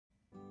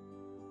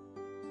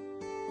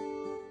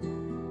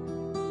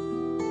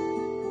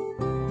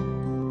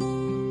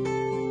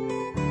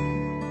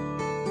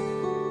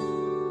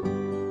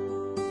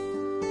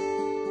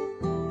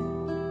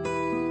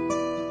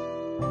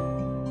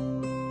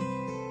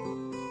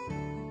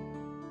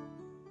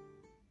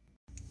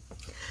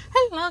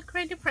Hello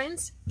creative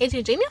friends, it's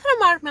Eugenia from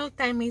Marmel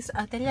Tammy's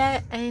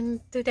Atelier, and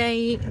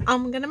today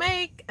I'm gonna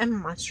make a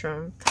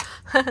mushroom.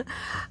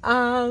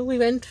 We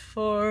went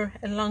for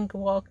a long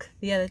walk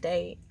the other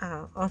day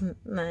at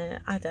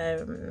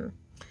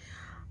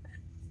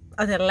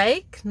a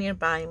lake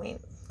nearby. I mean,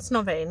 it's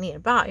not very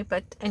nearby,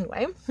 but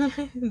anyway,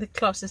 the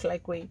closest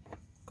lake we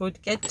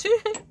could get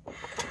to.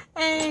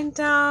 And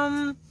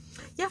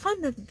yeah, I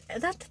found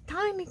that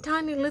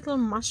tiny little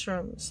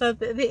mushroom. So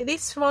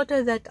this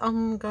photo that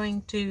I'm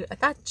going to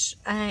attach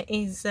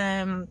is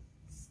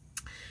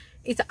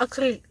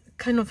actually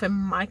kind of a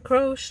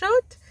micro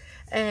shot.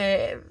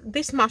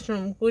 This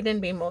mushroom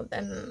wouldn't be more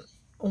than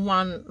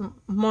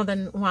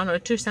 1 or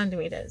 2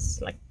 centimeters,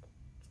 like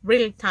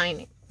really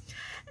tiny.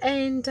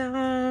 And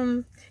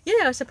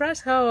yeah, I was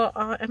surprised how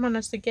I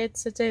managed to get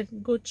such a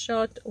good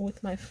shot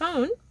with my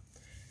phone.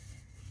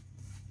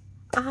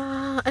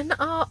 And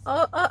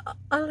I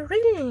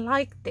really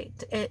liked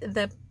it.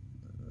 The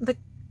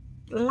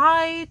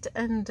light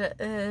and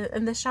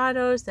the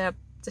shadows, they're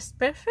just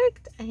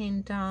perfect,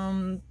 and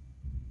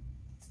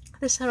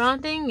the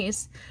surrounding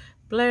is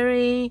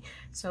blurry,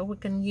 so we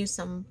can use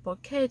some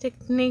bokeh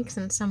techniques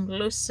and some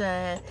loose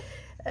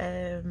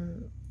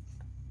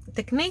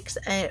techniques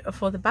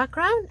for the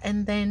background,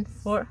 and then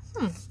for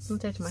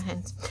don't touch my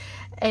hands,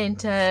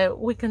 and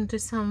we can do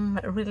some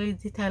really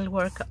detailed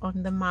work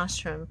on the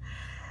mushroom.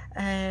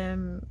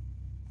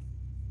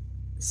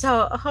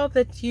 So I hope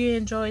that you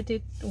enjoyed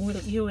it.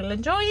 You will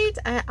enjoy it.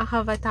 I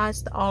have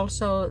attached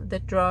also the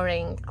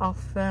drawing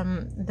of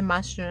the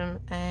mushroom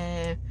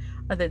at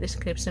the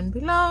description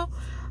below.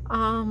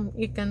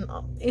 You can,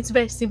 it's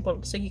very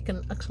simple, so you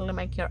can actually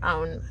make your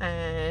own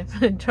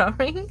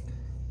drawing,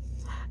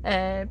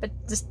 but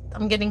just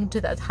I'm getting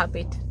into that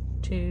habit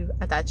to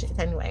attach it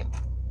anyway.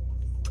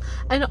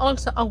 And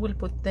also I will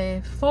put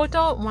the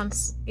photo,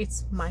 once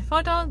it's my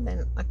photo,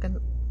 then I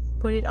can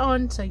put it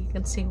on so you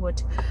can see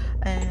what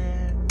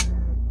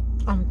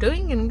I'm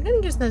doing, and you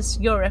can use this as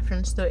your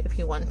reference to if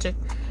you want to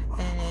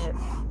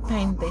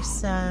paint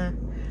this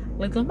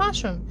little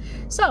mushroom.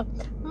 So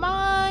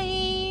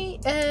my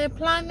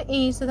plan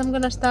is that I'm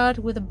gonna start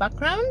with the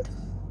background.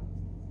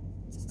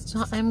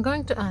 So I'm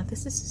going to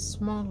this is a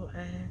small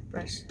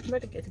brush, I'm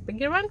going to get a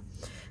bigger one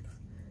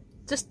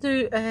just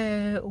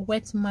to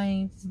wet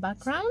my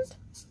background.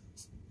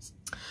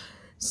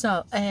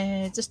 So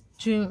just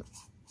to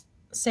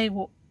say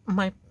what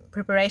my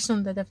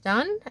preparation that I've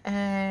done,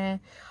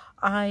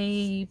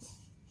 I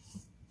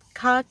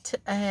cut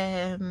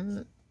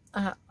I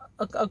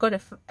got a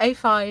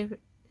A5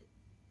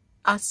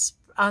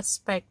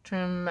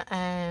 spectrum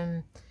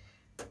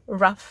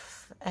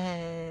rough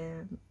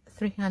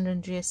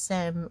 300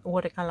 GSM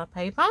watercolor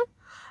paper,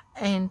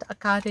 and I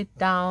cut it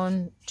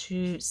down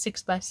to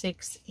 6 by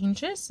 6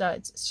 inches, so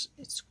it's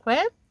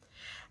square.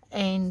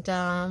 And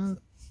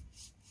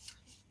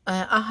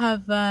I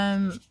have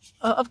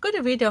I've got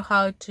a video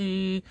how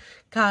to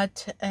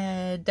cut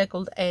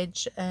deckled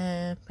edge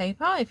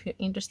paper. If you're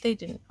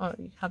interested in, or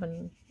you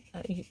haven't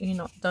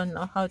don't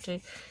know how to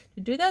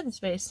do that, it's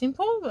very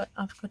simple, but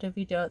I've got a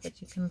video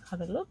that you can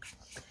have a look.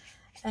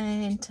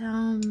 And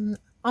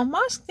I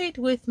masked it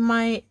with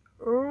my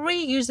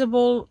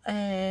reusable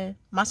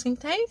masking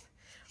tape.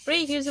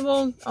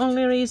 Reusable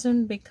only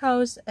reason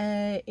because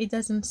it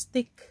doesn't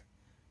stick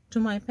to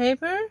my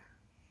paper,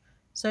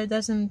 so it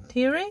doesn't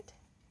tear it.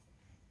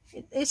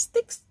 It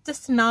sticks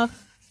just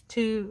enough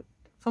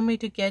for me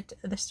to get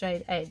the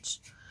straight edge,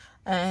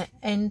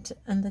 and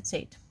that's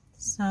it.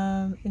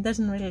 So it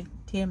doesn't really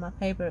tear my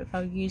paper if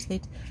I've used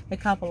it a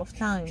couple of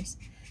times.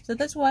 So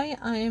that's why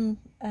I am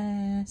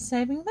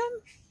saving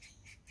them,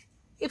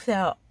 if they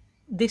are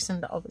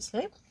decent,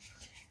 obviously.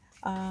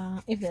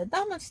 If they're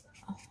damaged,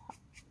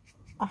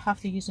 I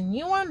have to use a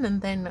new one, and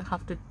then I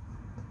have to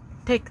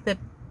take the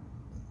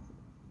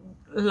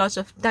lots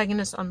of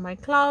tagginess on my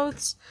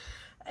clothes,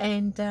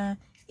 and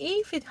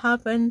if it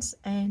happens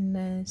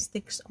and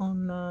sticks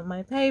on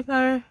my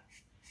paper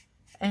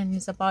and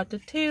is about to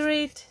tear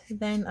it,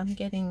 then I'm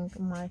getting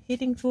my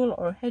heating tool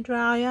or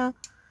hairdryer,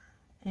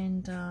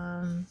 and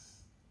I'm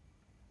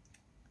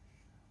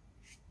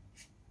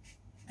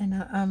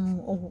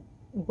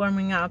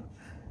warming up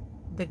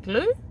the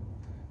glue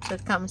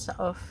that comes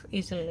off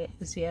easier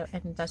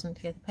and doesn't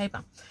tear the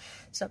paper.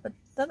 So, but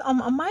that I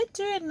might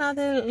do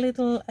another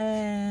little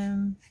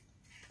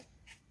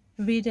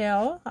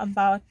video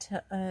about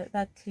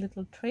that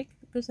little trick,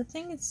 because I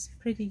think it's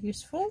pretty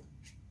useful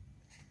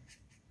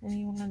and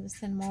you will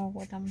understand more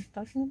what I'm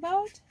talking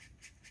about.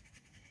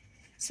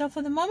 So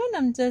for the moment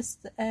I'm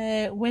just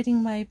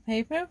wetting my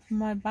paper for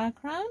my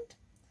background.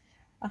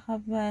 I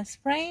have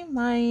sprayed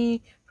my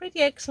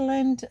pretty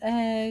excellent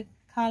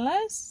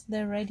colors.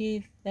 They're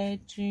ready there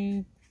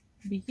to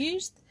be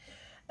used.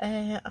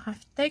 I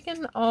have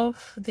taken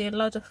off the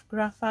lot of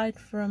graphite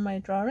from my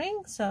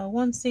drawing, so I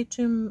won't see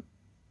too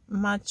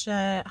much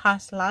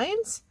harsh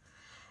lines.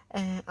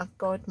 I've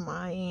got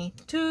my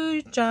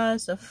 2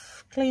 jars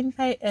of clean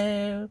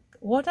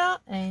water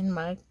and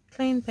my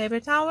clean paper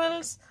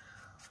towels.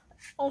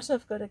 Also,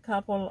 I've got a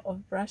couple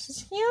of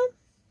brushes here.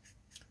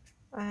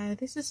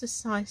 This is a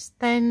size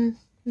 10.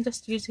 I'm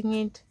just using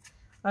it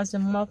as a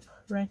mop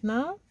right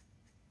now.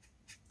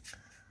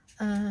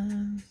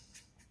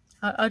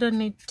 I don't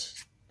need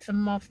a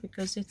mop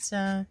because it's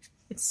a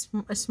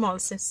small,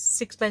 it's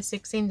 6 by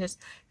 6 inches,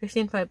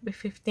 15 by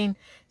 15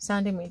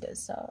 centimeters,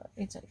 so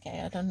it's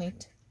okay. I don't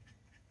need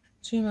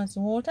too much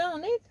water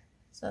on it,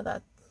 so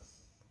that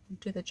will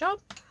do the job.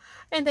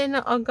 And then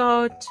I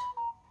got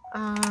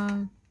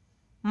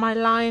my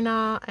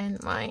liner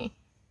and my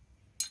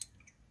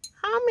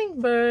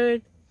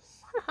hummingbird.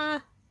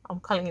 I'm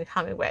calling it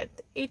hummingbird.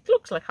 It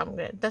looks like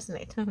hummingbird, doesn't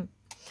it?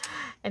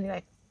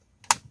 Anyway,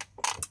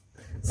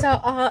 so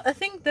I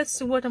think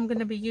that's what I'm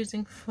gonna be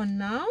using for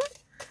now.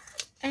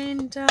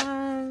 And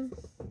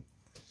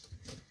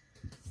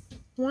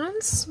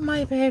once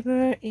my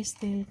paper is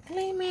still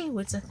gleamy,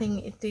 which I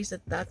think it is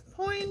at that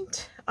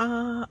point,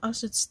 I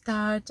should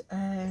start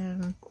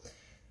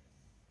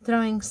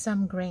throwing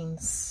some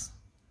grains.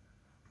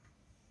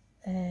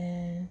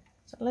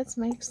 So let's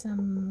make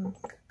some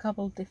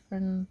couple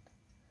different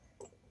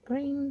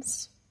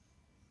grains.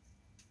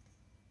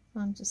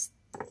 I'm just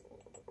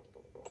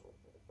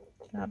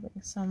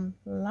grabbing some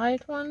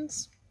light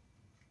ones.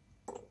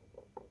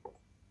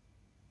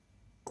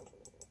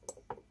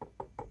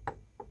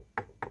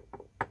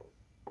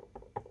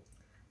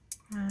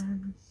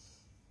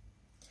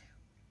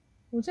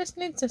 We'll just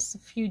need just a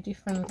few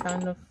different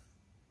kind of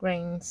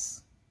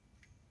grains.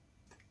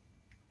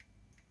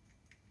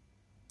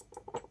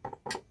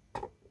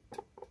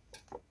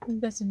 It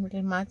doesn't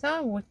really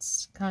matter what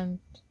kind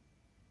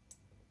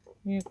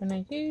you're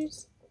gonna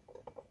use.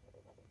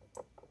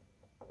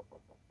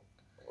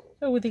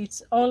 So with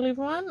this olive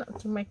one,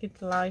 to make it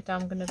light,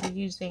 I'm gonna be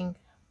using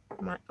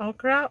my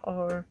ochre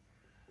or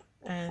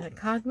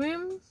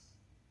cadmium.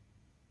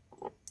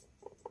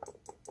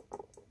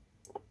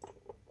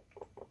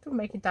 To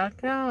make it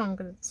darker, I'm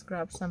gonna just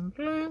grab some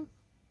blue,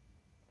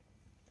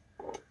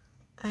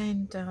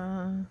 and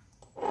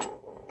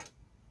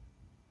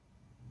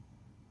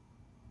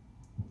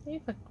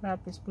if I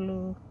grab this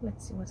blue,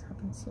 let's see what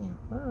happens here.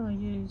 Oh, I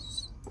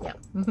use, yeah.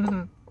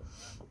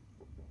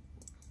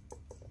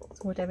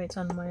 So whatever it's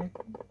on my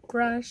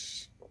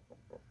brush.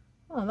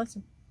 Oh, that's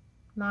a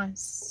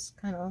nice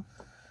kind of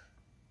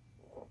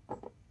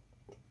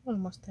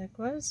almost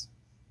turquoise,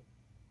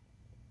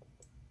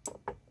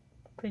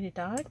 pretty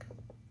dark.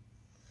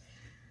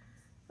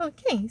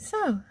 Okay,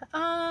 so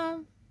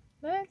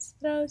let's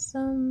throw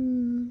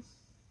some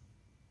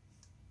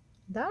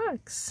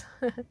darks.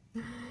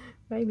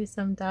 Maybe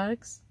some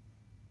darks.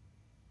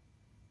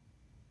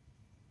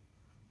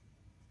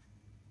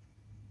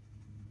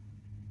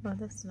 Oh,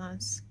 that's a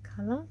nice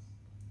color.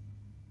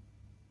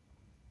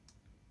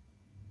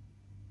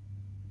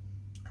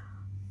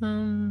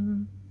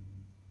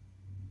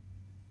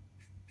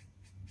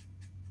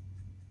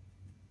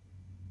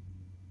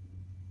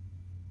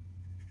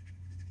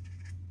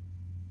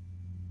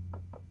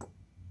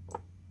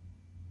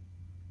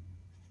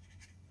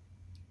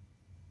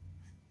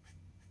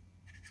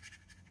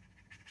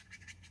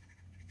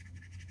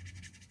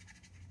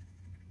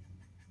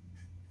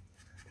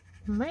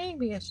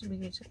 Maybe I should be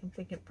using a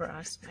bigger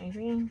brush,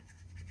 maybe.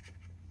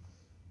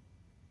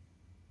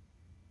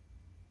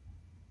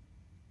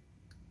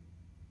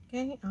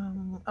 Okay,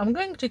 I'm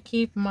going to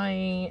keep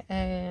my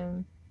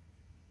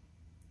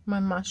my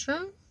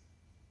mushroom.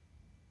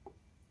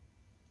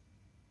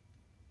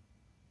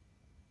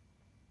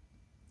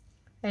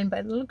 And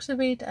by the looks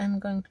of it, I'm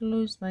going to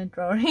lose my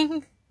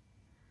drawing.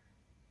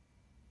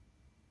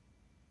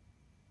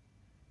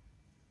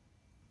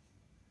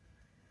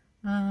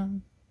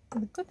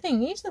 The good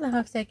thing is that I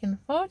have taken a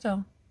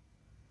photo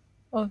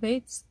of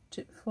it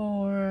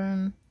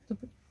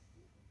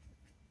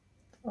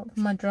of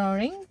my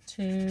drawing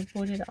to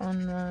put it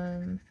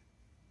on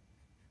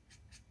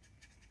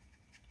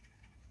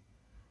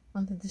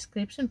the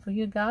description for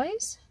you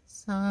guys.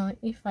 So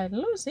if I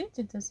lose it,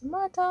 it doesn't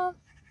matter.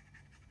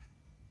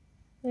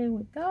 There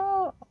we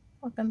go.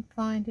 I can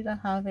find it. I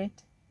have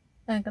it.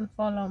 I can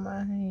follow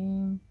my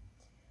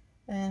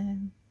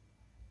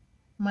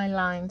my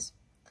lines.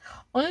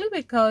 Only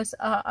because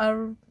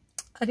I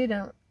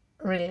didn't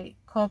really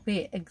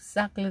copy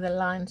exactly the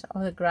lines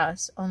of the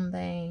grass on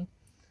the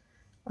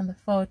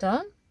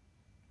photo.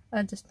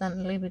 I just done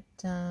a little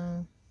bit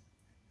a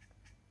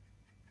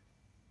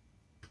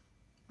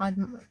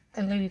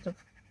little bit of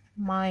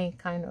my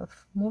kind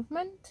of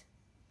movement.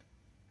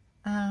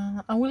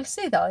 I will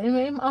see though.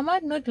 I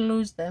might not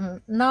lose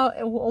them now.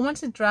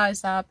 Once it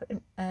dries up,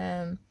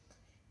 I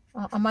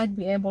might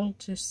be able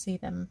to see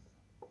them.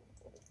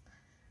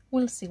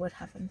 We'll see what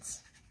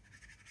happens.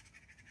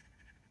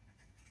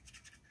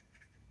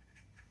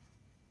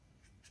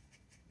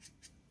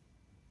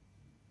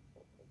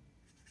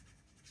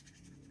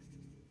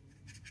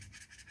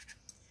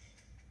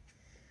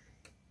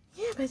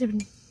 Yeah, better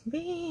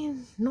be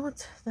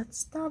not that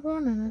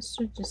stubborn, and I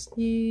should just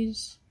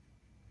use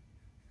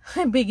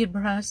a bigger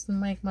brush to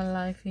make my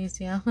life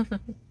easier.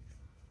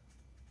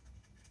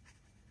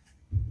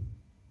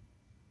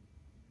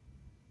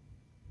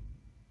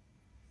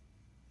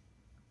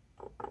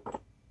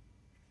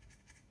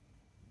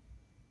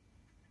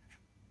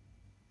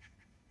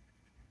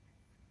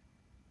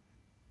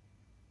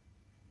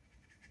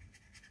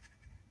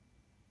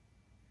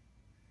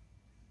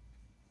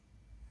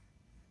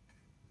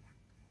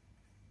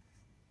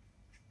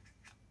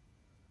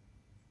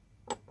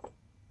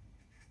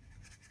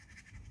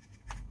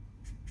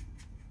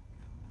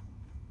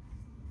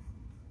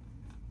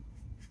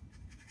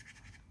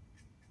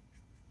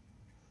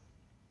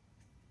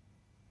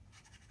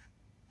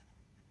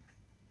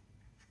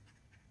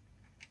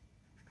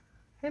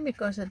 maybe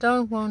because I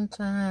don't want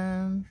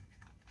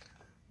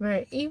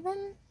very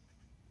even,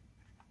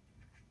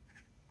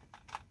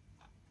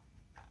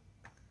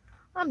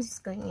 I'm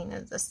just going in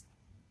and just,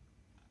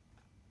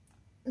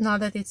 now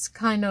that it's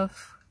kind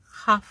of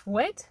half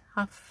wet,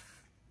 half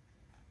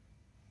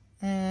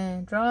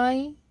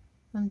dry,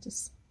 I'm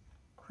just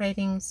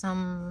creating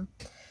some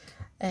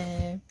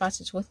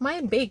patches with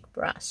my big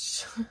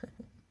brush.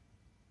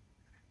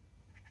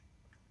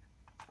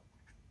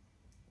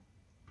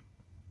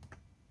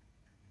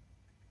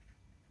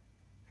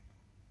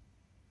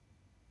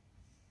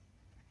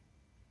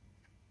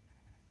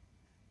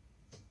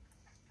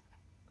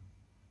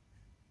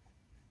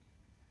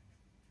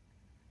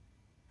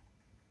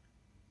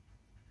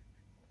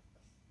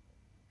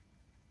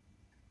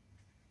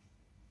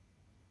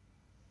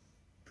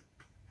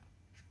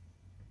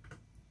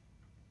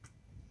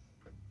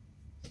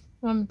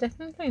 I'm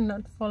definitely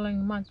not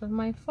following much of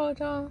my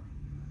photo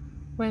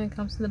when it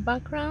comes to the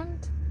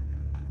background.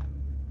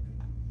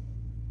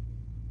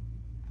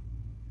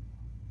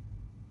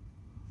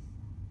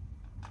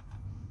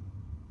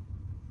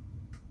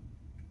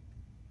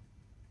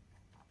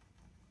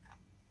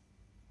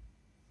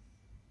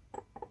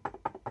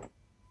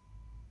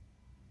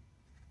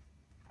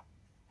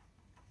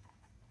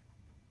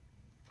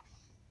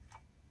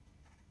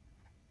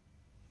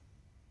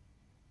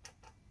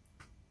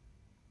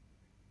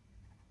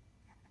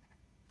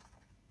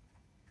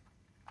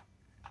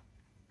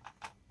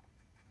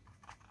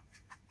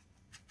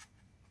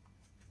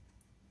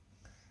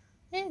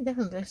 Yeah,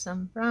 definitely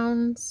some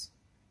browns.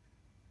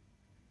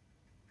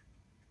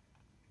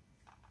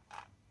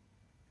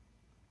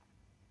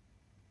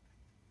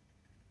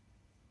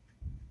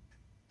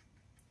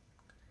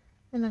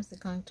 And as they're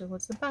going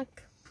towards the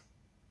back,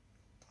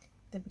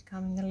 they're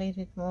becoming a little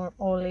bit more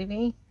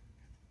olivey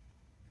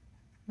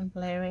and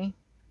blurry.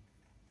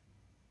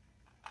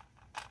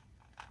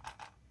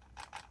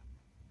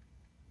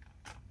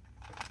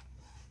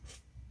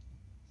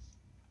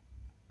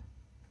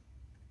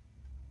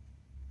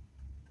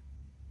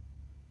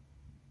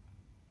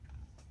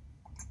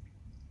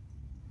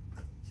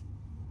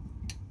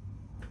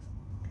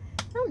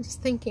 I'm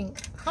just thinking,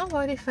 how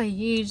about if I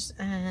use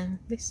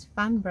this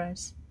fan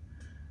brush?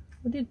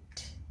 Would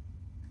it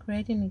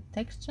create any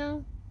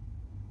texture?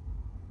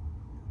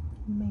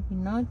 Maybe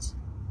not.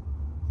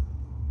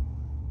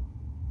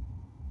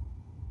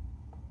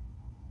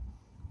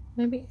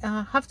 Maybe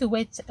I'll have to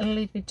wait a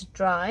little bit to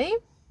dry,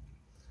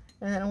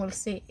 and then we'll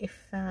see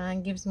if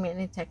it gives me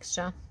any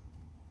texture.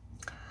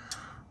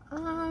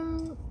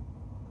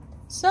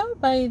 So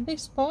by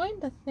this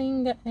point, I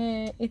think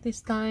it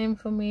is time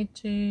for me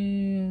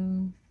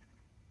to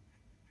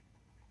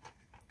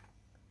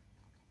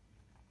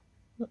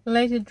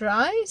let it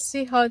dry,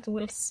 see how it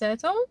will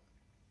settle,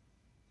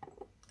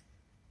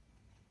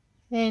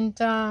 and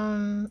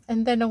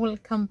then I will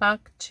come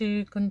back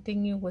to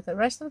continue with the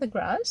rest of the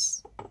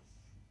grass,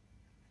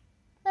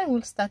 and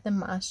we'll start the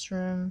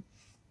mushroom.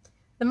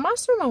 The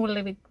mushroom I will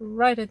leave it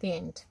right at the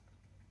end.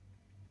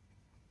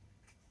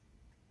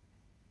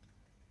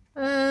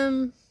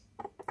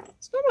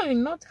 It's normally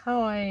not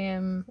how I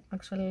am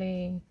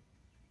actually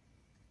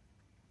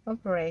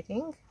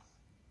operating.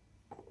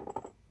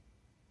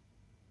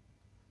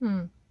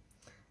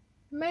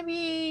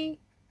 Maybe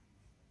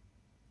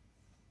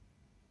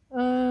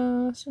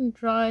some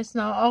dries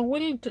now. I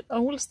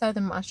will start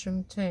the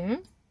mushroom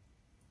too.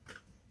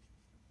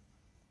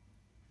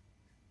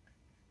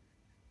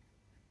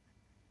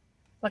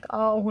 Like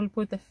I will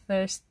put the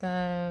first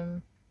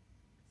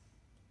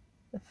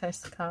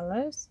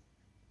colors,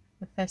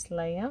 the first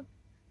layer.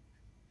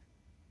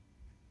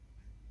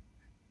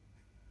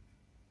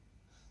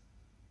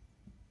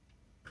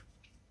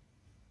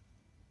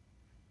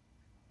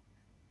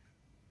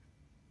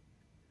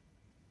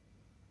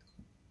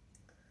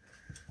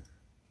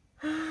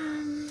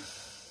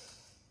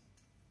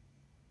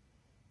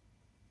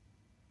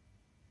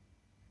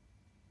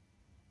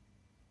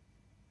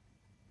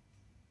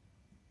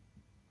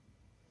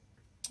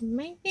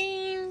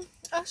 Maybe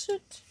I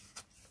should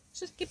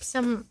keep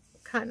some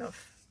kind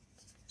of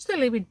just a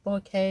little bit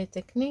bokeh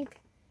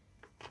technique.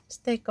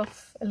 Just take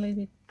off a little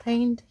bit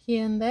paint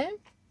here and there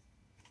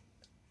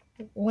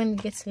when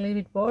it gets a little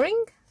bit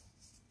boring.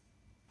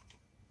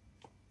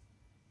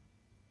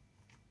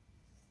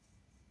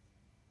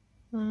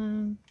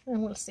 And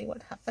we'll see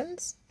what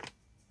happens.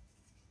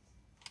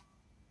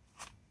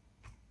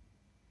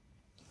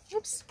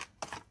 Oops,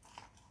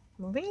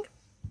 moving.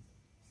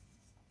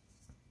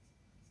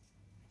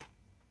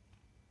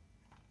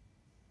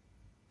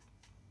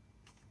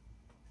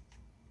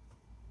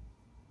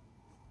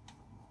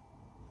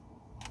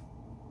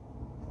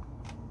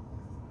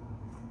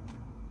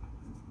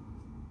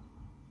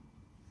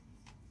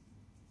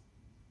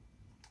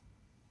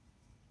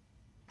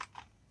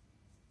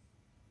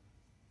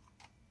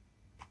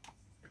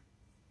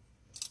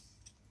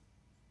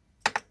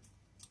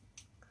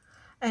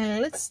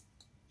 And let's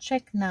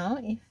check now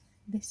if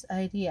this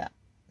idea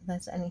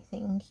there's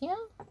anything here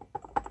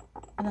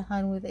that I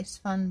had with this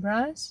fan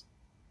brush.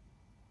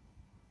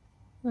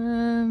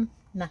 No,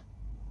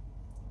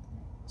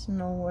 to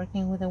know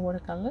working with the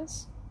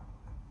watercolors.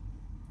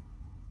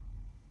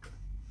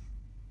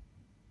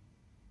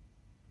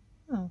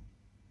 Oh.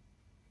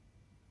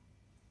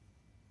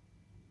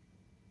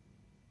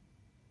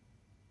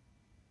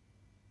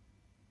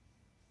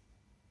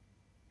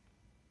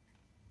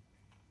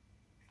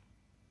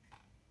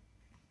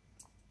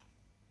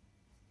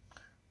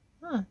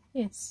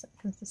 Yes,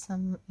 I can see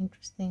some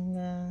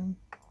interesting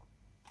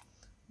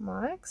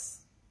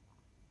marks.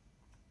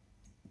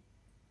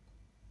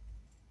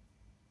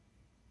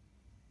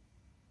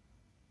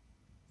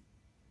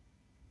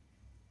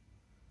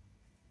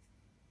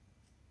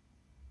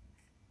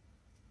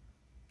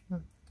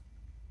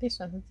 This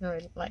one I didn't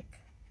really like.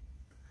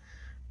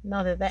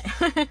 Not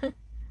that.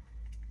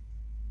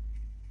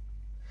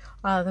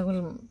 They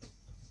will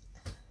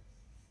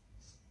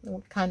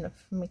kind of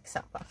mix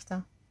up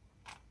after.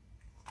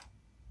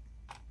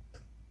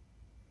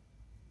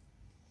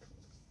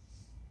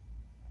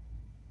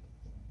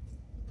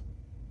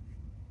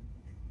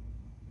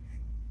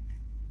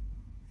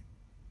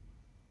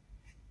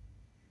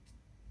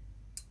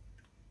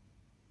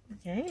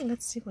 Okay,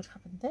 let's see what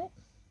happened there.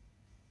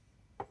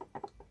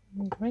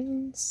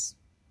 Greens.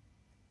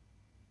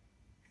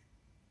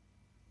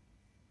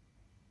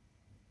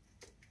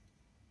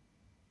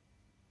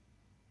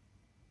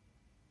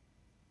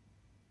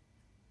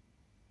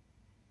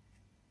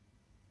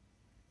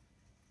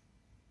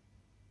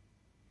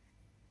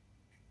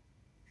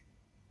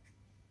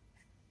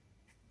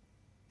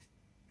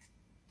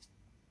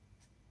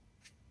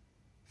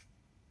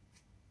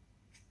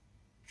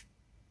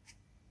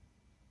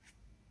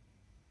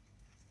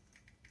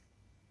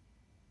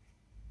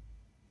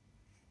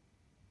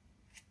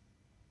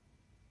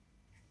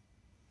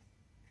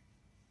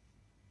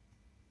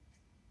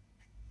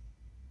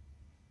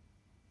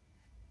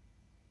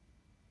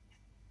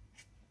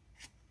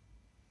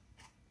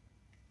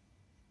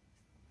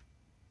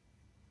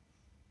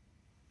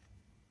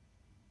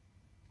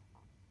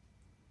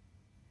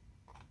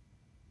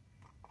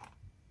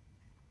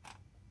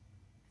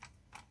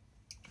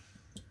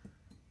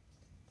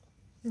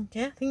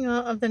 Okay, I think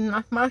I've done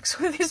enough marks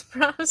with this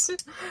brush.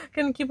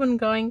 Can keep on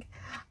going.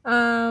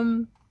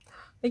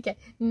 Okay,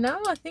 now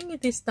I think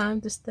it is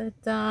time to start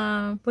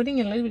putting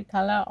a little bit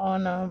color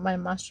on my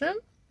mushroom,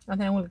 and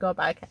then I will go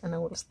back and I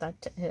will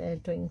start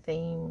doing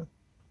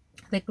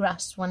the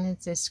grass when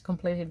it is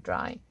completely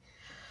dry.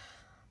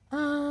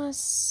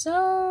 Let's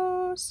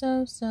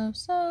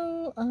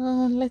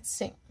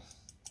see.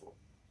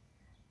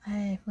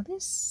 For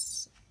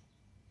this,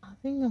 I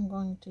think I'm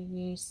going to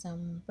use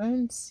some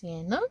burnt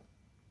sienna.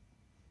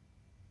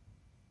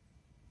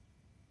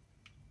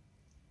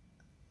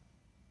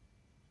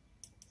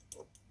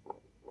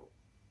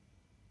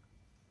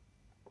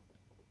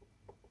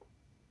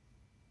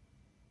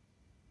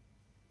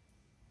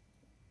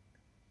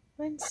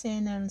 Burnt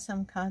sienna and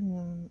some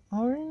cadmium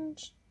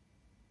orange.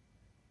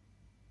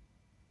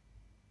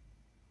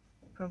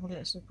 Probably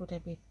I should put a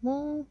bit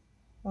more,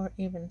 or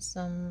even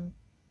some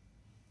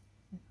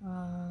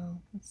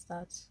what's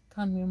that,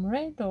 cadmium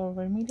red or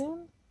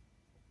vermilion.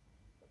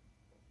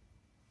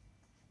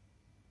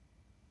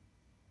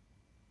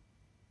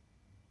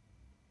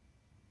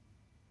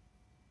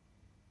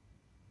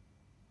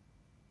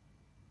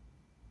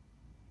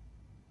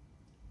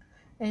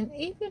 And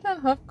if you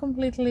don't have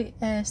completely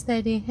a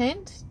steady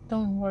hand,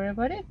 don't worry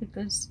about it,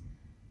 because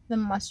the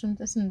mushroom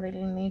doesn't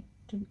really need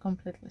to be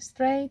completely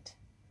straight.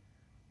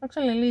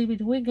 Actually, a little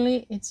bit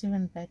wiggly, it's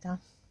even better.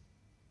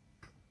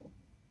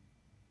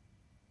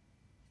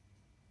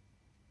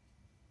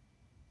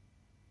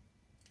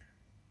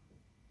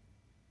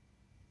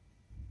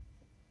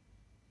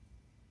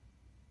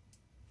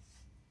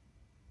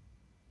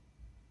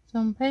 So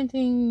I'm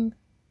painting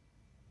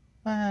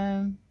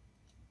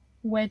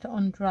wet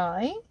on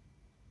dry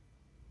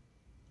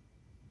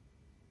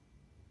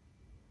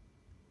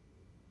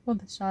for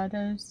the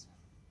shadows,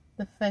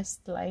 the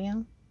first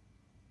layer.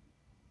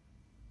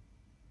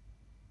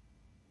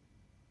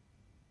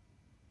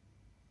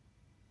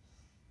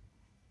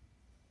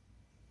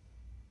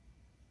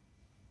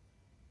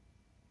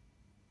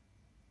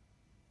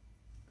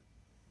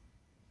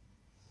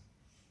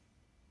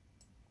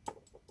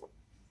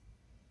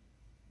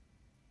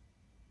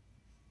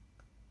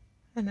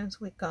 And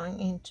as we're going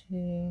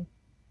into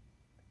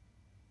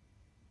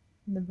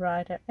the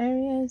brighter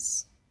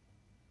areas,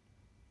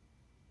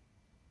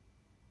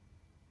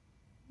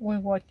 we're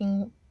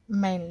working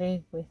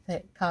mainly with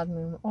the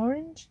cadmium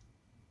orange.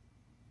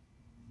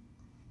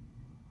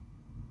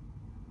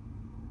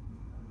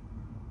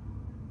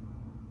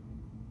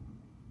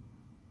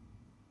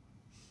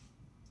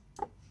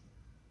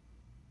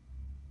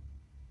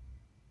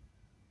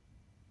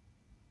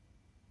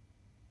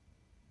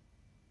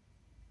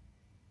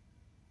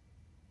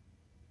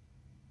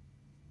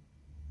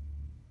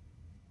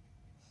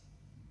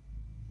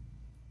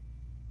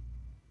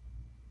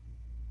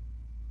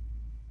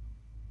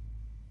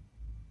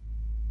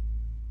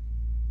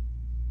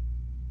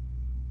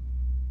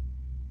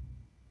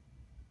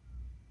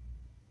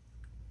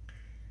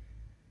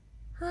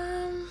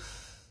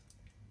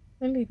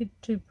 A little bit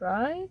too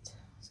bright.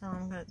 So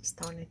I'm going to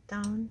tone it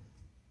down.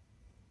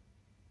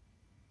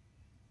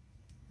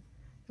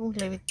 Don't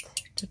leave it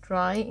to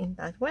dry in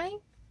that way.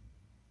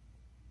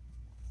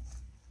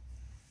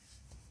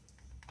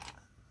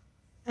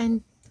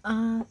 And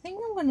I think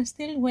I'm going to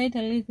still wait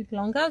a little bit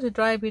longer to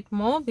dry a bit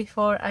more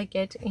before I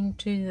get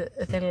into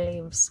the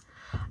leaves.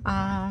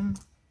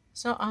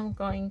 So I'm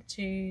going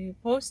to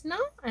pause now,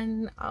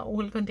 and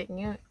we'll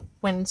continue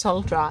when it's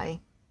all dry.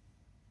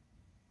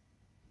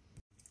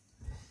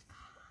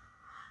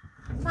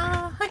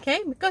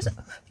 Okay, because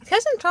it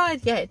hasn't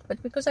dried yet,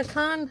 but because I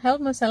can't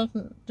help myself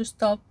to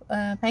stop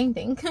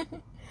painting,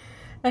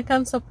 I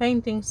can't stop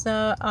painting,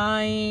 so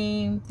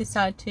I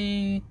decided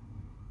to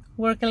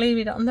work a little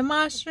bit on the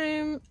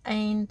mushroom,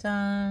 and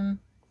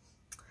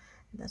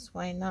that's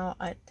why now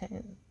I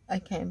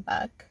came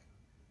back.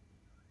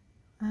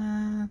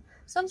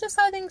 So I'm just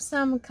adding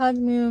some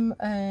cadmium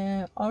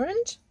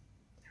orange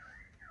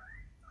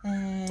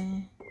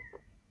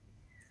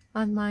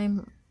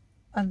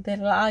on the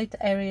light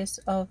areas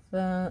of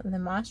the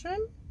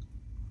mushroom,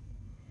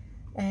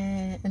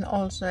 and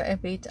also a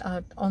bit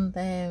out on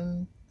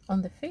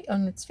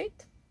its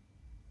feet.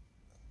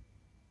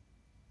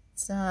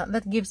 So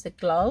that gives the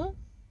glow,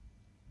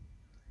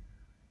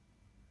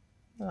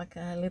 like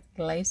a little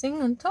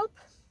glazing on top.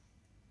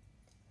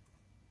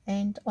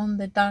 And on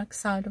the dark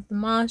side of the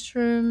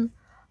mushroom,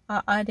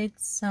 I added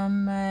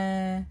some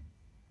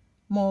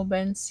more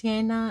burnt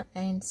sienna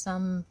and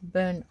some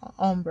burnt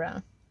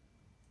ombre.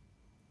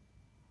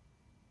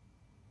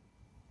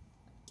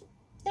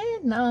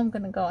 And now I'm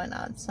gonna go and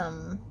add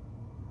some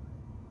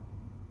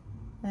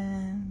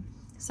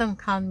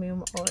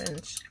cadmium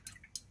orange,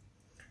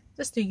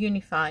 just to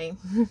unify.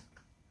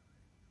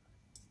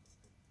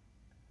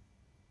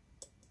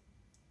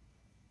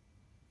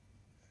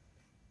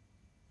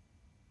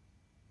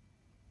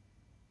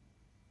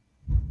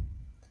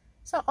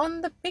 So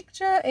on the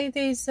picture, it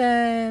is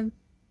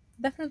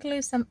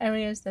definitely some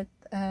areas that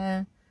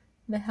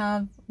they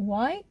have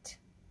white.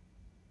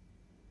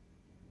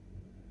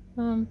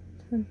 I'm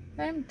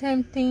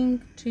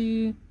tempting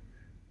to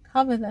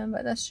cover them,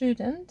 but I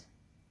shouldn't.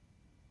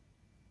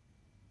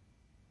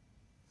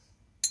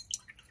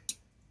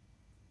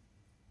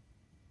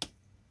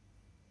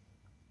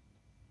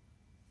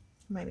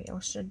 Maybe I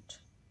should.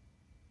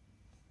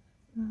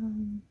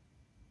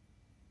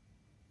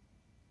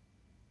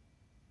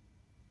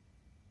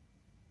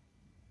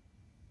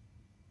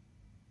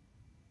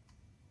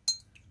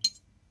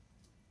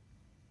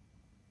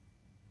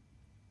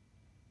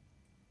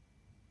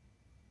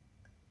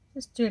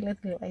 Just do a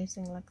little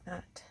glazing like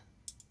that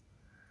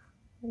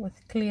with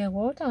clear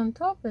water on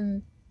top,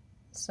 and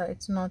so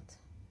it's not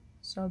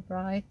so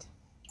bright.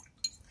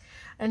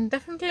 And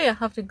definitely I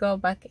have to go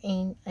back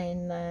in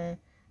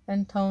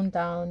and tone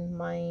down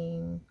my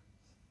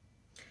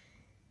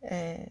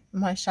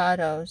my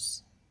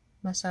shadows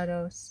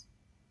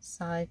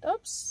side.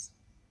 Oops,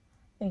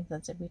 I think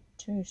that's a bit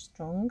too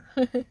strong.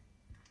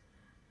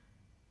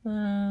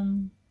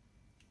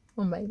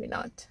 Or maybe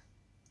not.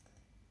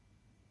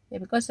 Yeah,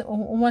 because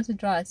once it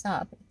dries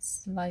up,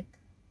 it's like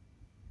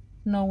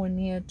nowhere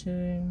near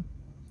to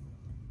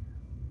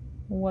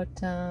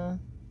what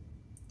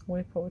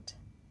we put.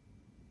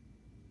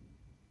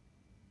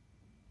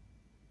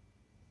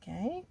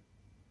 Okay.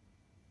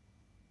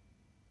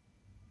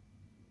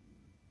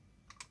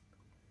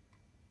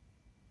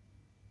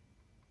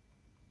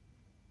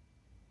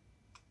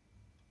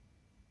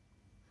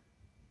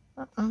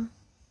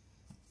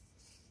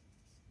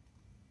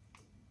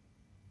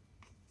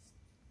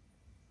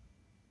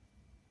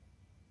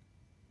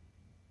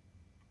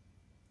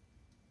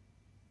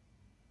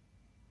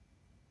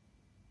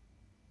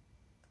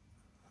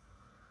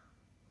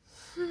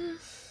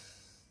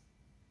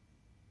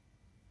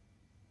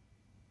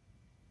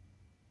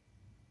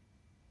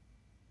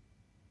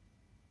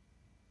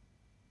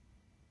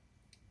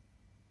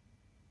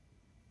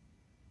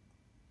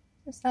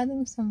 Just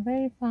adding some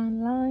very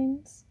fine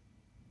lines,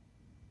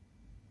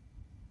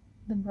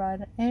 the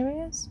brighter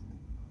areas.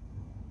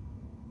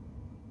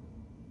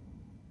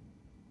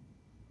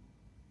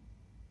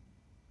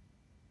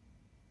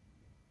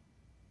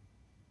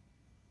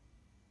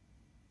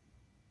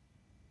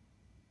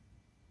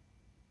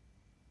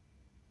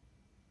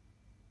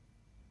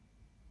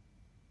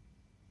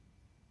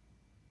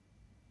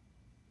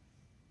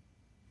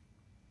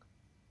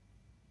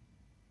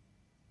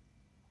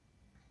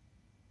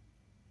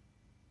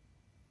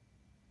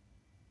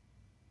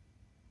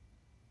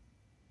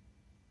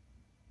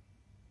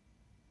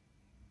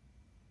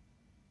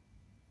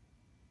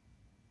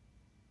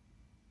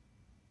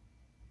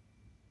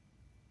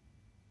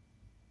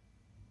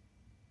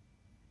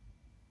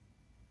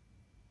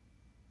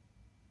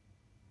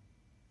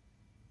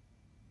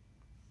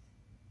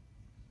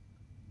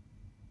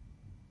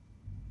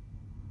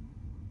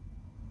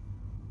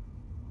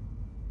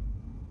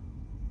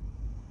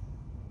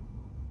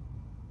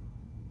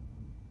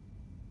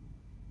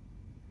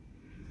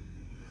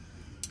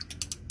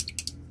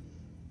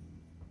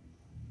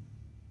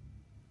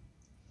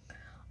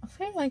 I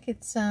feel like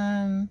it's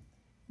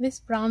This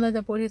brown that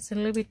I put is a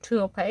little bit too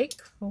opaque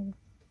for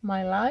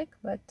my like,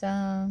 but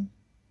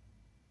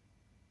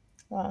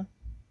well,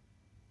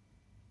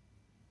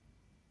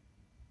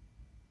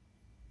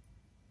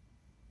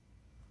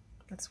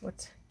 that's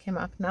what came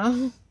up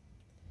now.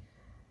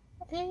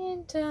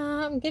 And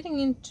I'm getting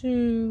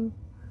into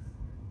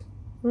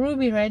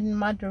ruby red and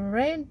madder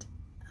red.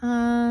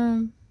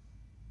 I'm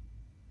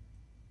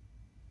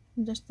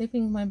just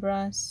dipping my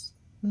brush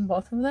in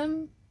both of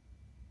them.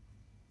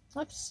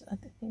 Oops, I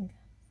think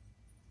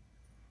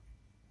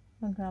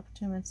I grabbed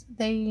too much.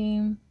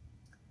 The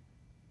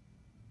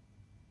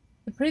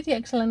pretty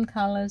excellent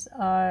colors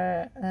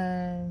are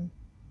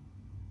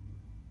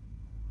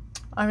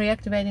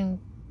reactivating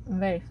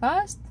very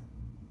fast,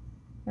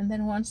 and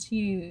then once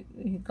you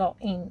go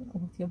in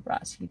with your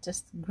brush, you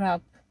just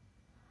grab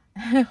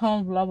a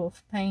whole blob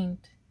of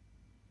paint.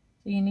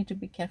 So you need to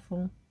be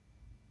careful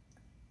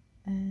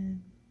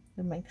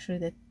to make sure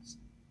that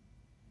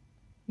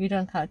you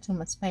don't have too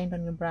much paint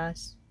on your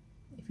brush.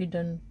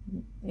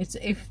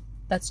 If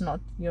that's not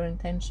your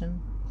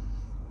intention.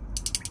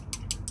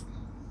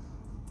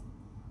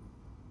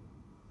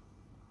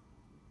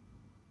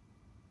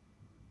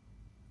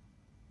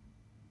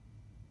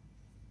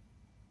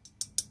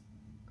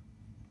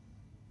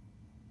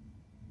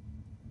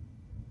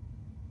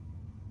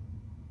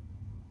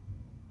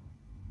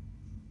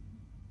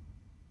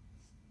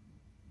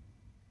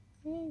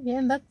 Yeah,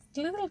 and that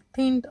little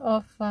tint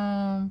of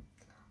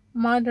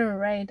madder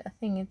red, I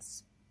think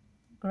it's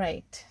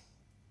great.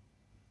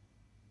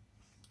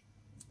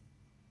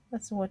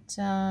 That's what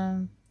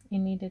you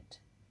needed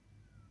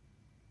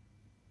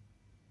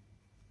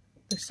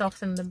to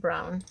soften the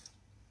brown.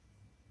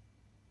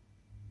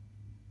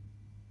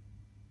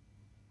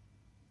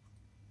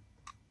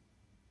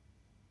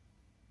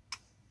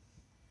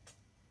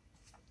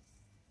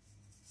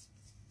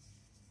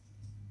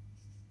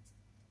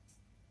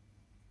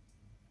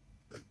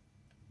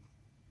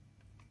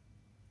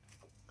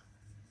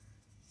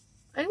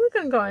 And we're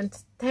going to go and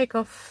take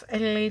off a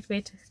little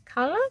bit of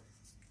color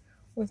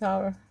with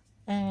our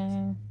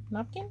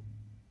napkin.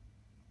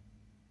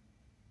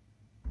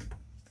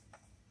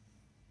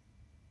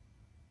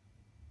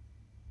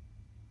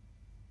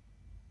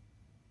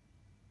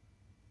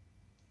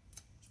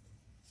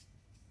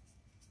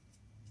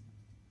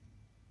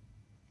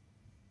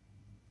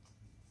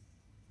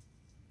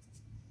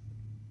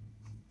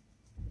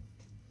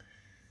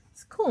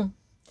 It's cool.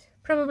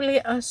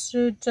 Probably I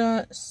should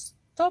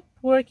stop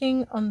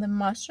working on the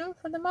mushroom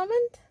for the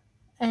moment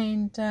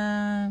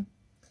and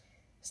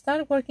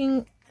start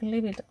working a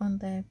little bit on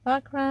the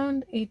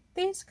background. It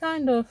is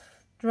kind of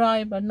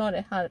dry but not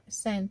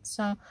 100%,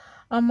 so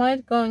I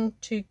might going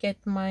to get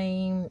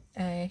my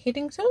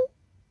heating tool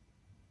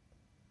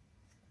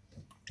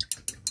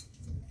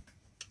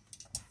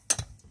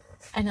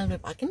and I'll be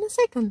back in a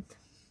second.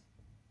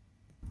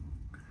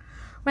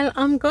 Well,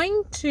 I'm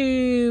going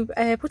to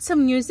put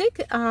some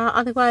music,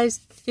 otherwise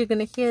you're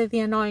going to hear the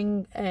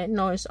annoying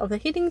noise of the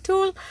heating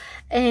tool,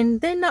 and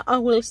then I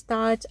will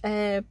start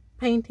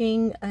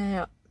painting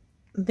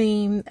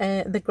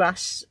the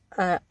grass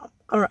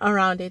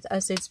around it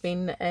as it's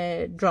been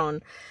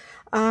drawn.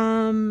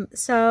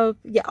 So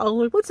yeah, I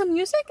will put some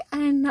music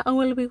and I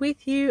will be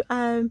with you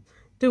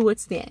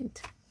towards the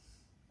end.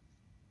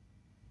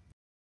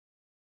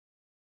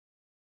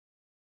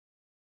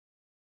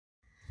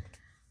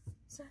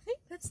 So I think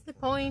that's the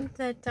point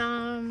that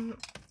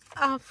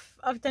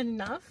I've done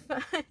enough.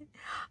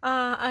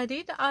 I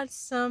did add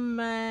some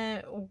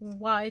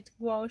white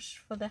wash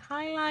for the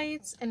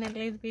highlights and a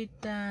little bit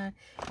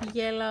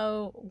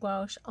yellow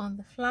wash on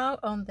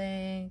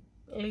the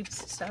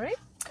leaves. Sorry,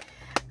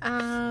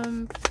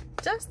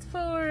 just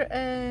for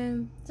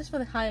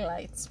the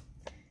highlights,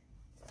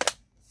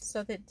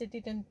 so that they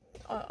didn't.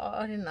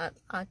 I did not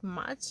add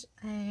much.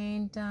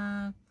 And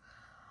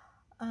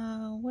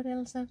what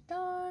else I've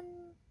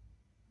done?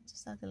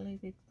 Just add a little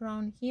bit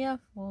brown here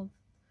to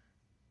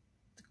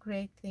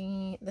create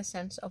the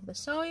sense of the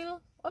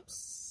soil.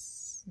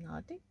 Oops, no,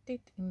 I did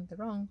it in the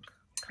wrong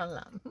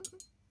color.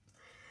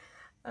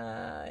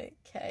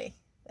 Okay,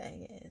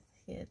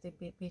 here's a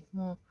bit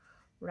more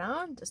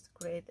round, just to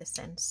create a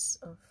sense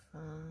of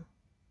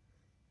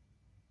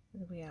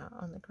that we are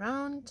on the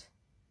ground.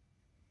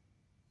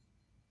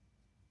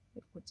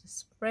 We would just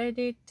spread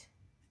it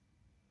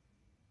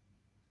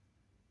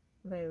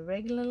very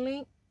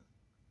regularly.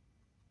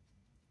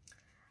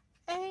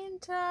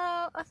 And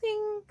I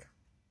think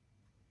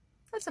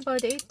that's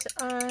about it.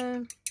 Yeah,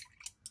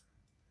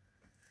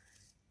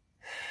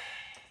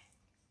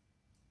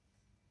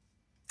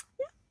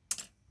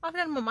 I've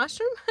done my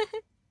mushroom.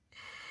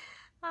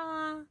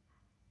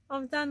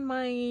 I've done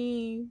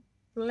my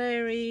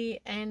blurry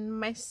and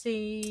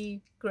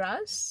messy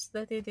grass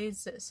that it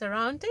is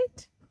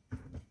surrounded.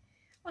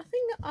 I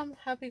think I'm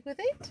happy with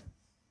it.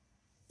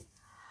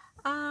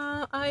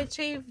 I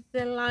achieved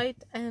the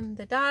light and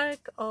the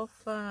dark of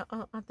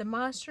the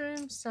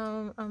mushroom,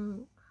 so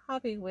I'm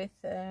happy with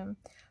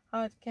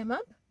how it came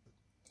up.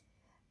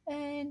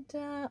 And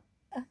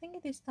I think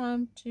it is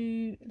time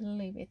to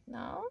leave it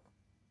now.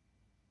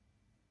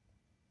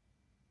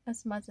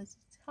 as much as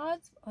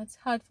it's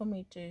hard for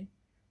me to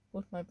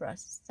put my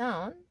brushes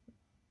down.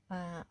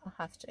 I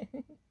have to.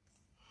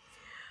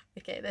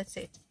 Okay, that's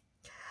it.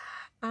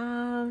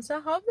 So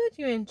I hope that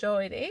you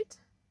enjoyed it.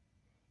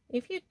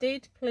 If you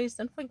did, please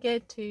don't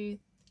forget to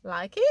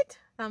like it,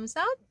 thumbs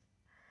up,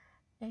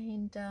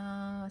 and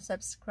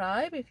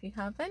subscribe if you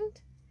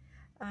haven't.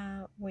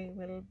 We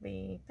will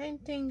be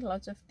painting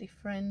lots of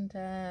different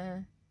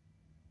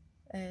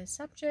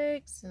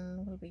subjects,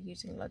 and we'll be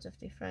using lots of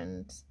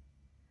different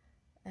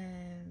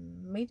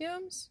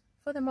mediums.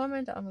 For the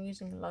moment, I'm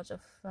using a lot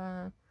of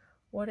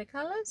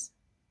watercolors,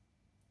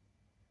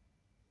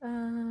 but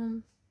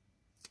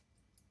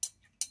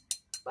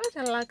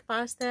I like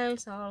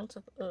pastels. I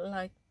also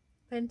like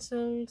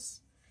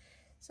pencils.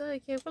 So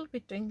yeah, we'll be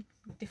doing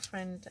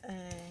different.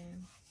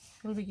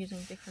 We'll be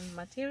using different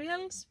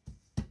materials,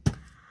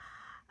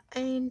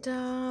 and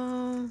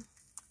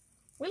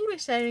we'll be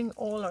sharing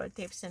all our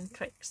tips and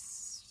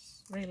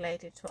tricks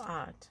related to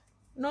art,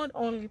 not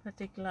only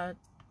particular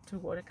to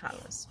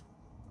watercolors.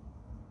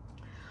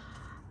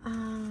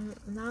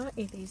 Now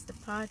it is the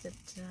part that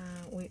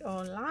we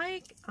all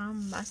like.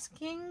 I'm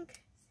masking.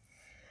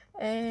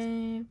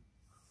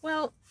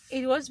 Well,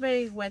 it was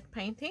very wet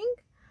painting,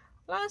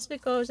 plus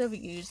because I've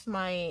used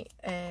my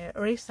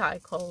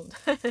recycled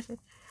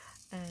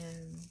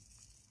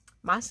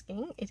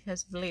masking, it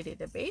has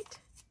bleeded a bit,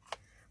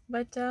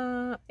 but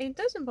it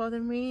doesn't bother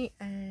me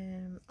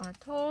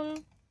at all.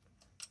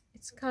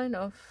 It's kind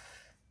of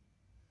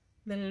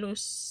the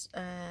loose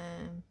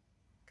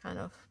kind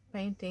of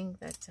painting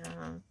that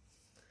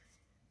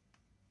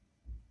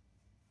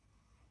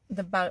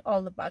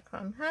all the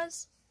background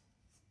has.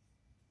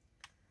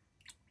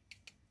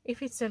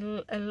 If it's a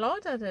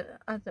lot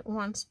at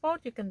one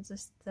spot, you can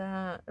just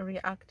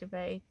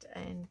reactivate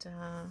and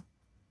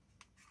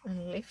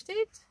lift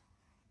it,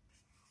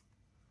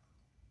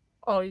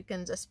 or you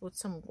can just put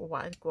some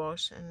white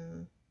gouache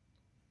and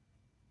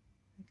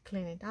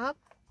clean it up.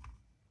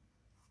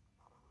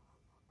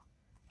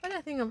 But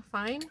I think I'm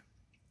fine,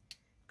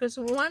 because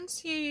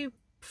once you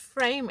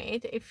frame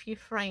it, if you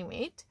frame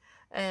it,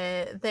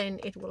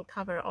 then it will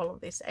cover all of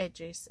these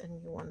edges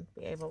and you won't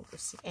be able to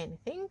see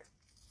anything.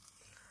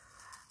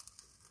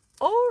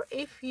 Or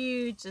if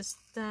you just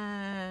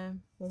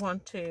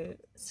want to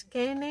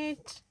scan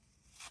it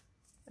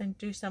and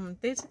do some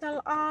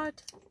digital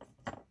art,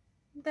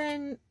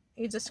 then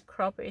you just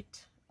crop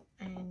it,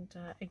 and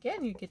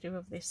again you get rid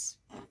of this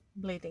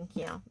bleeding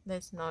here.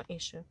 There's no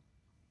issue.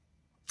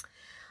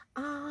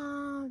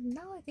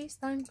 Now it is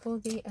time for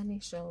the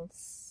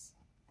initials.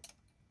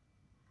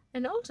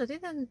 And also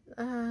didn't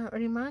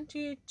remind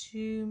you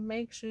to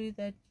make sure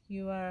that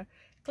you are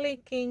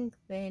clicking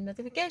the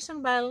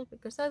notification bell,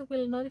 because that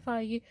will notify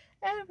you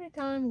every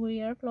time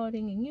we are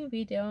uploading a new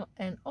video,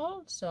 and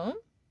also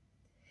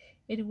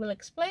it will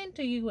explain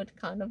to you what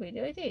kind of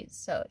video it is.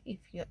 So if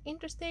you're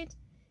interested,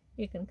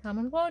 you can come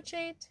and watch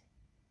it.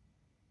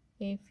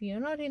 If you're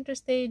not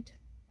interested,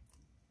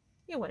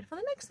 you wait for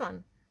the next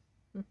one.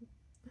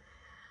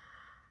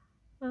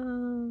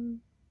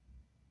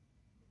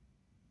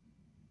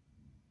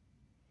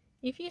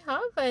 If you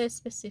have a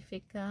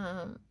specific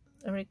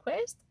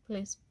request,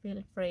 please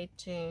feel free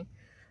to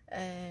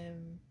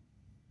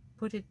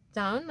put it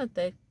down at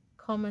the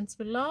comments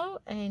below,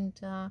 and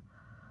I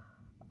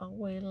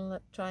will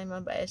try my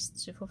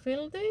best to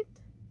fulfill it.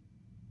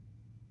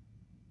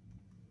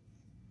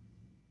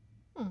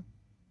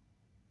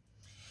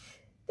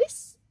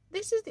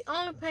 This is the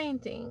only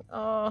painting,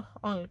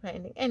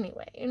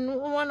 anyway, in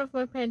one of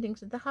my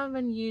paintings that I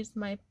haven't used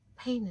my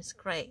Payne's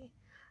grey,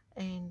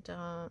 and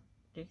do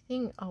you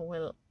think I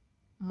will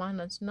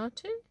manage not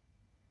to?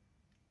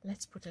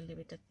 Let's put a little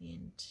bit at the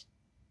end.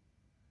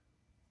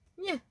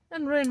 Yeah,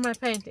 and ruin my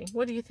painting.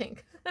 What do you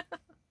think?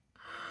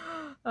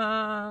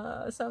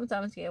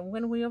 Sometimes, yeah,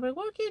 when we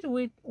overwork it,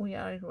 we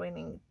are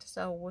ruining it.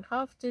 So we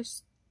have to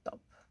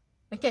stop.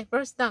 Okay,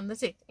 brush done.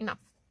 That's it. Enough.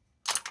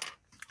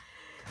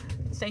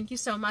 Thank you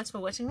so much for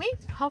watching me.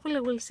 Hopefully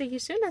we'll see you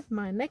soon at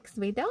my next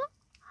video.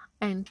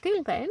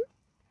 Until then,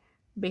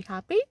 be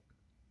happy,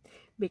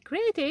 be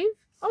creative,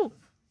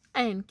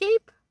 and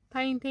keep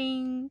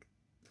painting.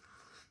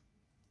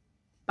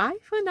 Bye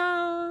for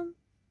now.